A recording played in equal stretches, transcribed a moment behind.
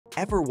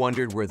Ever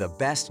wondered where the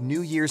best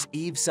New Year's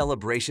Eve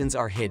celebrations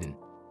are hidden?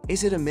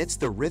 Is it amidst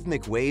the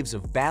rhythmic waves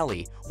of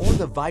Bali or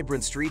the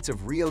vibrant streets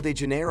of Rio de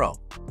Janeiro?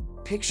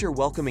 Picture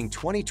welcoming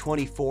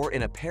 2024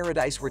 in a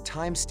paradise where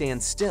time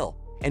stands still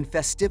and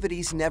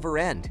festivities never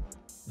end.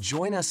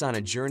 Join us on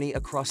a journey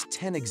across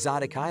 10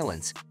 exotic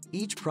islands,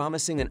 each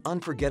promising an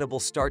unforgettable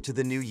start to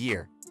the new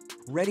year.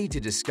 Ready to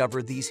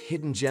discover these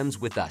hidden gems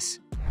with us?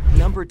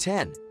 Number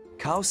 10.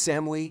 Koh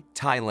Samui,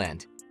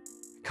 Thailand.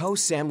 Koh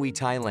Samui,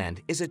 Thailand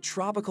is a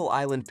tropical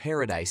island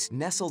paradise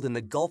nestled in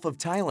the Gulf of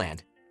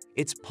Thailand.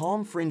 Its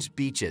palm-fringed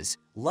beaches,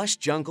 lush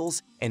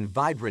jungles, and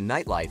vibrant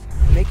nightlife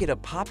make it a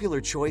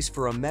popular choice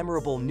for a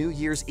memorable New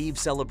Year's Eve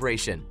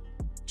celebration.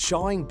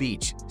 Chaweng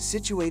Beach,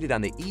 situated on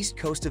the east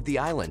coast of the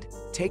island,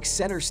 takes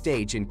center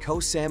stage in Koh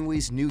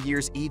Samui's New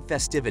Year's Eve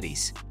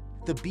festivities.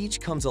 The beach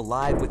comes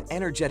alive with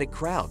energetic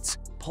crowds,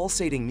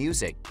 pulsating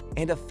music,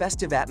 and a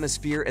festive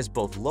atmosphere as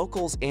both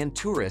locals and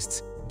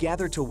tourists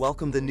gather to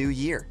welcome the new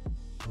year.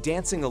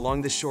 Dancing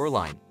along the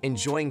shoreline,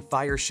 enjoying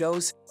fire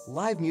shows,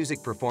 live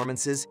music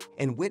performances,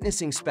 and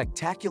witnessing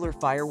spectacular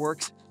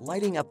fireworks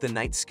lighting up the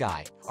night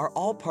sky are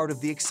all part of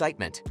the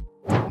excitement.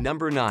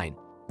 Number 9.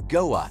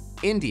 Goa,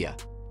 India.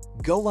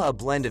 Goa, a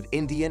blend of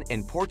Indian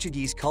and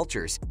Portuguese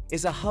cultures,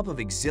 is a hub of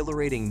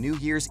exhilarating New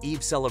Year's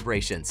Eve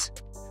celebrations.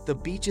 The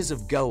beaches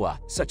of Goa,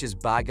 such as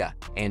Baga,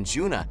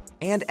 Anjuna,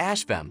 and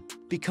Ashvam,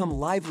 become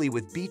lively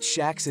with beach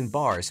shacks and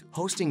bars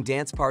hosting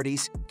dance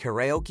parties,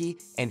 karaoke,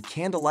 and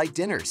candlelight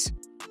dinners.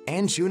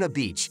 Anjuna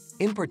Beach,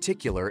 in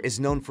particular, is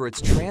known for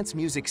its trance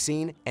music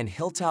scene, and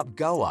Hilltop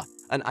Goa,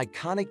 an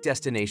iconic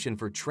destination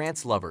for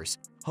trance lovers,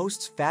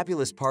 hosts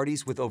fabulous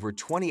parties with over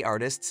 20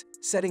 artists,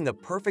 setting the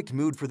perfect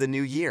mood for the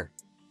new year.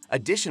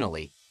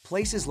 Additionally,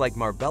 places like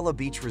Marbella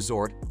Beach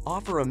Resort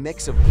offer a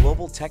mix of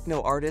global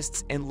techno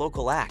artists and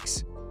local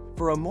acts.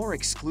 For a more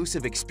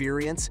exclusive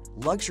experience,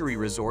 luxury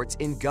resorts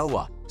in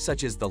Goa,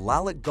 such as the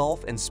Lalit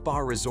Golf and Spa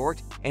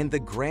Resort and the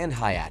Grand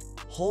Hyatt,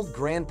 hold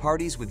grand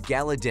parties with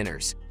gala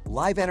dinners,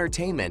 live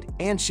entertainment,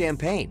 and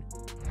champagne.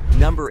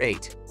 Number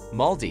 8.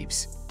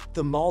 Maldives.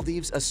 The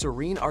Maldives, a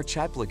serene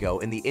archipelago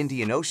in the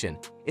Indian Ocean,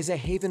 is a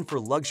haven for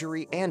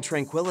luxury and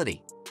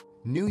tranquility.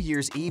 New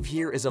Year's Eve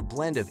here is a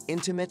blend of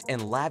intimate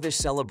and lavish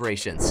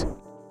celebrations.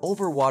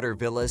 Overwater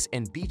villas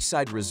and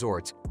beachside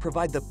resorts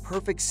provide the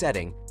perfect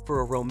setting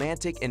for a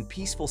romantic and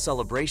peaceful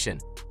celebration,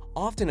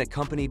 often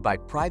accompanied by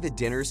private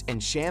dinners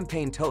and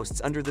champagne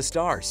toasts under the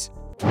stars.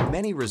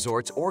 Many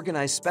resorts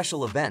organize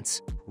special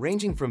events,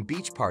 ranging from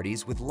beach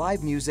parties with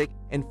live music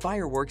and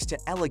fireworks to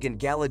elegant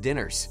gala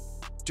dinners.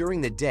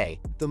 During the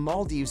day, the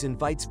Maldives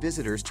invites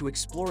visitors to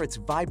explore its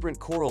vibrant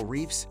coral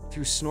reefs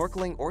through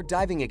snorkeling or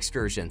diving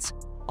excursions,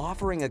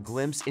 offering a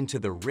glimpse into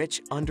the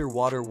rich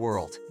underwater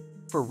world.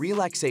 For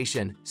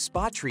relaxation,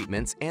 spa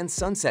treatments and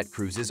sunset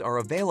cruises are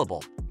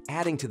available,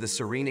 adding to the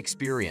serene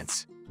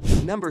experience.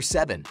 Number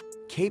 7.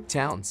 Cape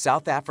Town,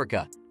 South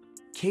Africa.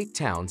 Cape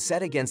Town,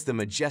 set against the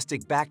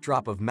majestic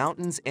backdrop of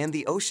mountains and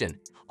the ocean,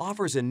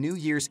 offers a New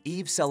Year's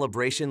Eve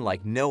celebration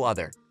like no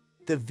other.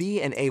 The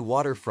V&A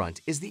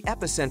waterfront is the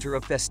epicenter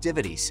of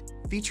festivities,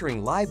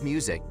 featuring live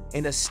music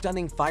and a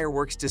stunning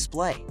fireworks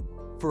display.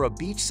 For a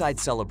beachside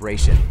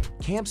celebration,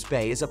 Camps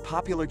Bay is a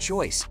popular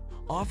choice,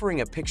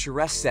 offering a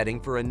picturesque setting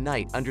for a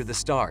night under the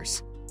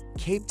stars.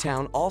 Cape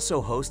Town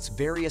also hosts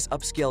various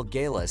upscale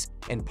galas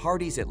and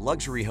parties at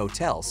luxury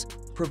hotels,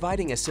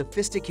 providing a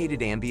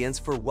sophisticated ambience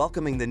for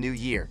welcoming the new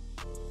year.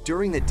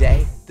 During the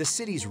day, the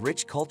city's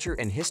rich culture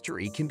and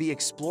history can be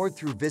explored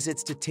through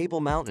visits to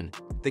Table Mountain,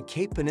 the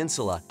Cape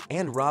Peninsula,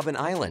 and Robben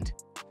Island.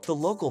 The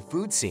local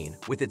food scene,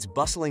 with its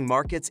bustling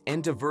markets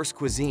and diverse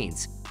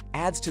cuisines,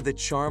 adds to the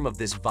charm of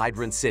this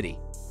vibrant city.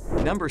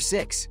 Number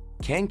 6.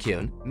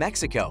 Cancun,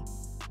 Mexico.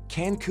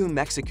 Cancun,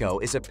 Mexico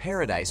is a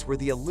paradise where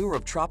the allure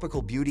of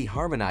tropical beauty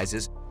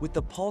harmonizes with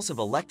the pulse of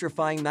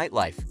electrifying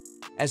nightlife.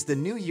 As the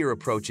new year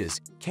approaches,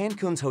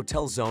 Cancun's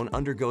hotel zone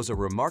undergoes a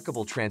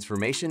remarkable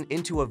transformation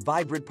into a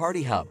vibrant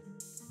party hub.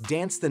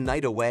 Dance the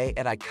night away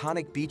at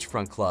iconic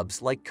beachfront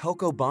clubs like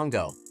Coco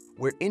Bongo,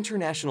 where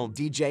international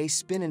DJs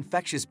spin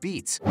infectious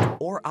beats,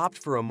 or opt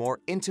for a more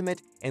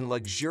intimate and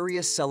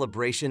luxurious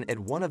celebration at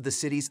one of the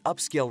city's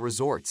upscale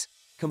resorts,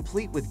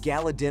 complete with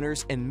gala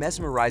dinners and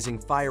mesmerizing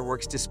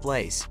fireworks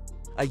displays.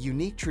 A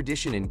unique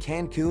tradition in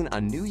Cancun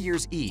on New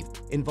Year's Eve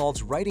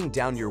involves writing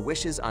down your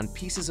wishes on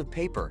pieces of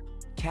paper,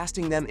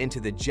 casting them into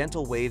the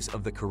gentle waves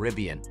of the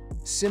Caribbean,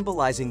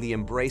 symbolizing the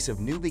embrace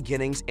of new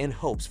beginnings and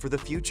hopes for the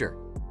future.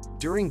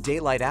 During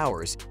daylight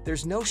hours,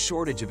 there's no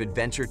shortage of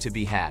adventure to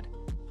be had.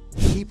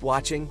 Keep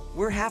watching,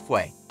 we're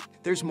halfway.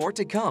 There's more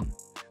to come.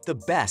 The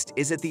best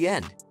is at the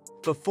end.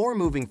 Before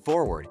moving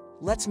forward,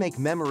 let's make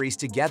memories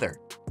together.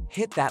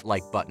 Hit that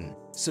like button,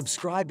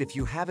 subscribe if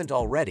you haven't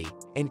already,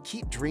 and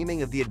keep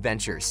dreaming of the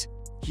adventures.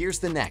 Here's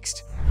the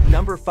next.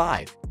 Number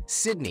 5.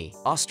 Sydney,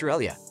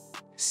 Australia.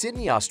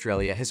 Sydney,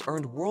 Australia has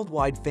earned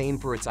worldwide fame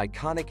for its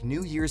iconic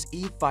New Year's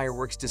Eve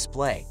fireworks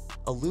display,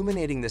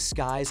 illuminating the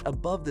skies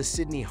above the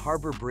Sydney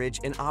Harbour Bridge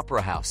and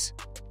Opera House.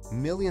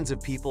 Millions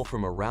of people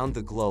from around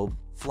the globe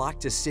flock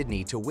to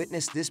Sydney to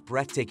witness this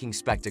breathtaking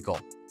spectacle.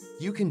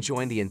 You can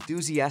join the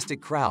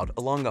enthusiastic crowd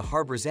along the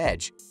harbor's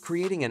edge,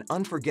 creating an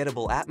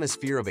unforgettable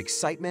atmosphere of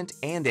excitement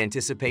and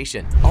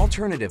anticipation.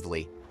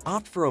 Alternatively,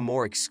 opt for a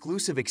more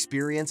exclusive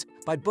experience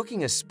by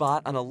booking a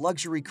spot on a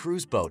luxury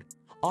cruise boat,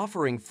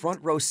 offering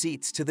front-row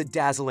seats to the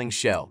dazzling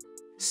show.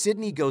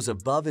 Sydney goes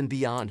above and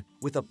beyond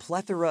with a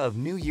plethora of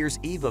New Year's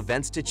Eve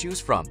events to choose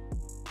from.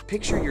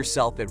 Picture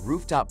yourself at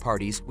rooftop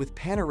parties with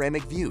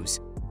panoramic views,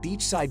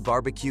 beachside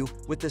barbecue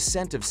with the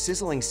scent of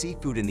sizzling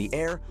seafood in the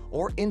air,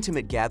 or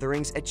intimate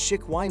gatherings at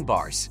chic wine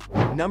bars.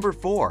 Number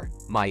 4.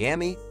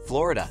 Miami,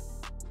 Florida.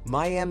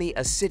 Miami,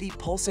 a city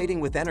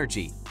pulsating with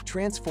energy,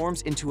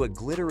 transforms into a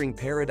glittering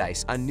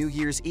paradise on New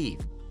Year's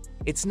Eve.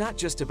 It's not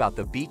just about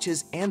the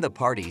beaches and the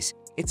parties,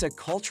 it's a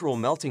cultural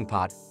melting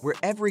pot where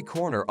every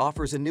corner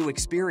offers a new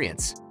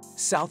experience.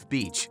 South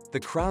Beach, the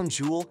crown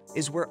jewel,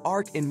 is where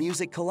art and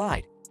music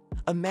collide.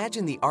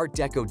 Imagine the Art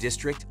Deco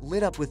district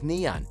lit up with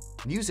neon,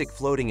 music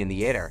floating in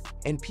the air,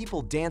 and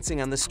people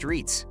dancing on the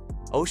streets.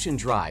 Ocean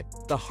Drive,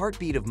 the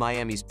heartbeat of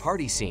Miami's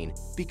party scene,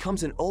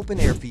 becomes an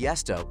open-air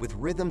fiesta with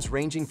rhythms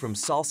ranging from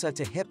salsa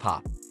to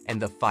hip-hop.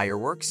 And the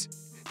fireworks?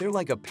 They're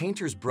like a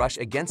painter's brush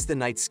against the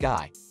night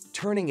sky,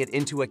 turning it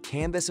into a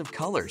canvas of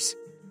colors.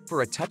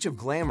 For a touch of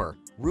glamour,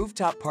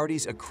 rooftop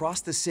parties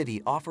across the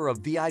city offer a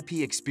VIP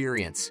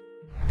experience.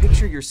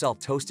 Picture yourself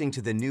toasting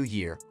to the new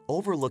year,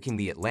 overlooking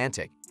the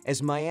Atlantic,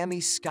 as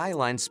Miami's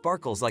skyline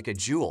sparkles like a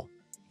jewel.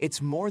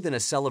 It's more than a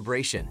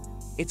celebration.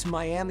 It's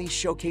Miami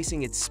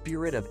showcasing its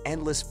spirit of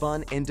endless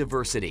fun and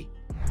diversity.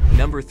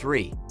 Number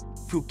 3.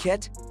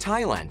 Phuket,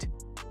 Thailand.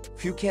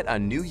 Phuket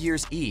on New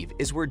Year's Eve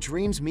is where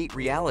dreams meet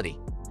reality.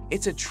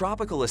 It's a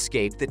tropical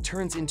escape that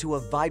turns into a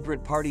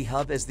vibrant party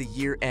hub as the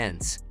year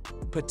ends.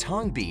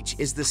 Patong Beach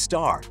is the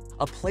star,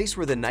 a place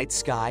where the night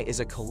sky is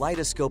a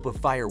kaleidoscope of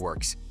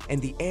fireworks,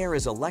 and the air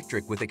is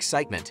electric with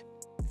excitement.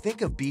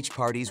 Think of beach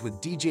parties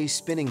with DJs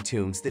spinning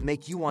tunes that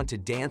make you want to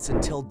dance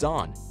until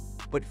dawn.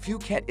 But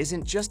Phuket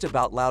isn't just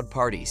about loud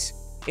parties.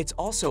 It's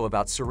also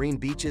about serene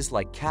beaches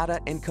like Kata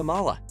and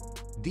Kamala.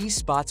 These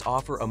spots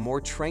offer a more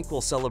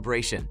tranquil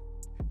celebration.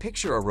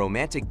 Picture a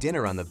romantic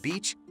dinner on the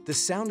beach, the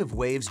sound of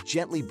waves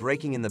gently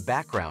breaking in the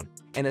background,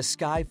 and a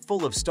sky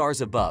full of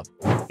stars above.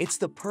 It's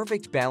the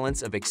perfect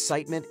balance of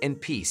excitement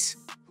and peace.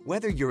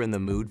 Whether you're in the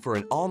mood for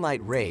an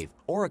all-night rave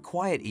or a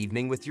quiet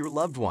evening with your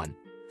loved one,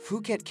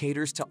 Phuket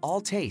caters to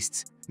all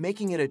tastes,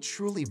 making it a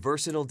truly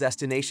versatile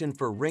destination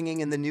for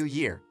ringing in the new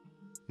year.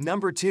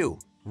 Number 2.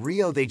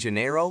 Rio de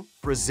Janeiro,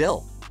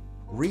 Brazil.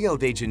 Rio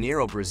de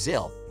Janeiro,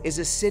 Brazil is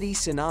a city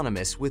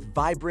synonymous with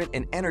vibrant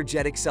and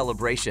energetic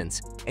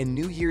celebrations, and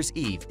New Year's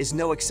Eve is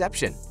no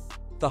exception.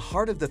 The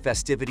heart of the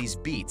festivities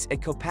beats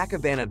at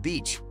Copacabana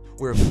Beach,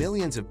 where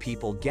millions of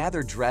people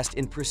gather dressed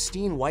in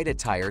pristine white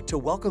attire to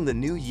welcome the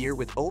new year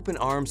with open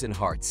arms and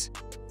hearts.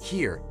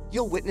 Here,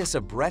 you'll witness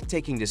a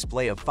breathtaking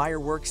display of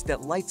fireworks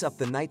that lights up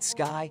the night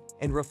sky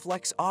and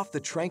reflects off the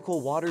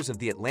tranquil waters of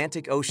the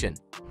Atlantic Ocean.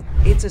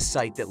 It's a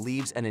sight that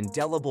leaves an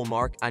indelible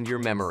mark on your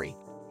memory.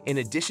 In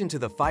addition to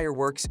the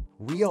fireworks,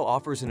 Rio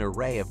offers an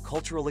array of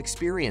cultural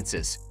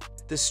experiences.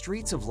 The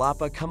streets of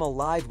Lapa come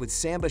alive with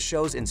samba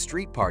shows and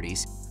street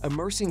parties,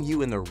 immersing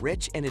you in the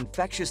rich and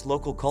infectious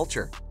local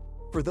culture.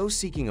 For those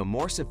seeking a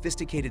more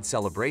sophisticated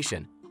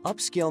celebration,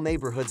 upscale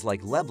neighborhoods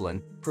like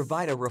Leblon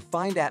provide a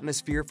refined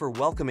atmosphere for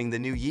welcoming the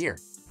new year.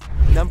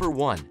 Number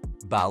 1.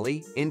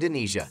 Bali,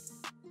 Indonesia.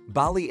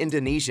 Bali,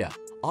 Indonesia,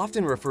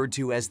 often referred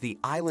to as the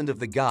Island of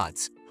the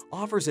Gods,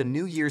 offers a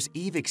New Year's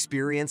Eve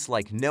experience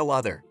like no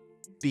other.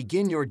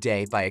 Begin your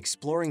day by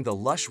exploring the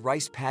lush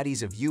rice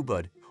paddies of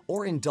Ubud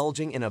or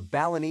indulging in a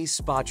Balinese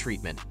spa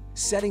treatment,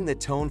 setting the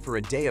tone for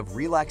a day of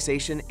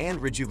relaxation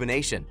and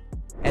rejuvenation.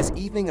 As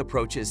evening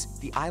approaches,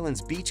 the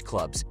island's beach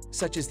clubs,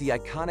 such as the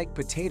iconic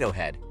Potato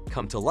Head,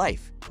 come to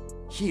life.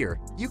 Here,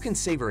 you can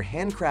savor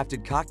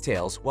handcrafted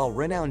cocktails while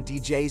renowned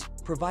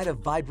DJs provide a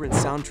vibrant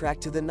soundtrack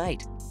to the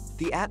night.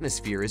 The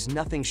atmosphere is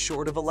nothing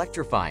short of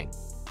electrifying.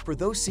 For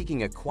those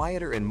seeking a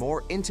quieter and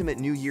more intimate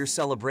New Year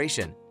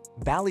celebration,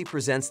 Bali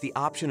presents the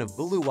option of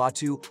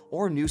Uluwatu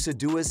or Nusa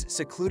Dua's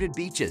secluded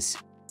beaches.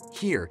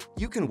 Here,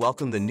 you can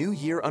welcome the new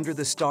year under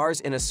the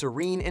stars in a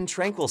serene and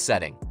tranquil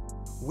setting.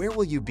 Where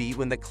will you be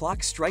when the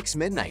clock strikes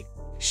midnight?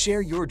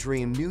 Share your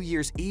dream New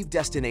Year's Eve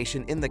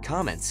destination in the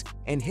comments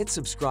and hit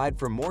subscribe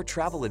for more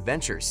travel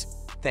adventures.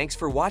 Thanks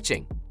for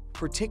watching.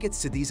 For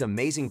tickets to these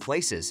amazing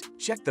places,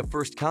 check the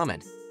first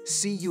comment.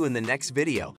 See you in the next video.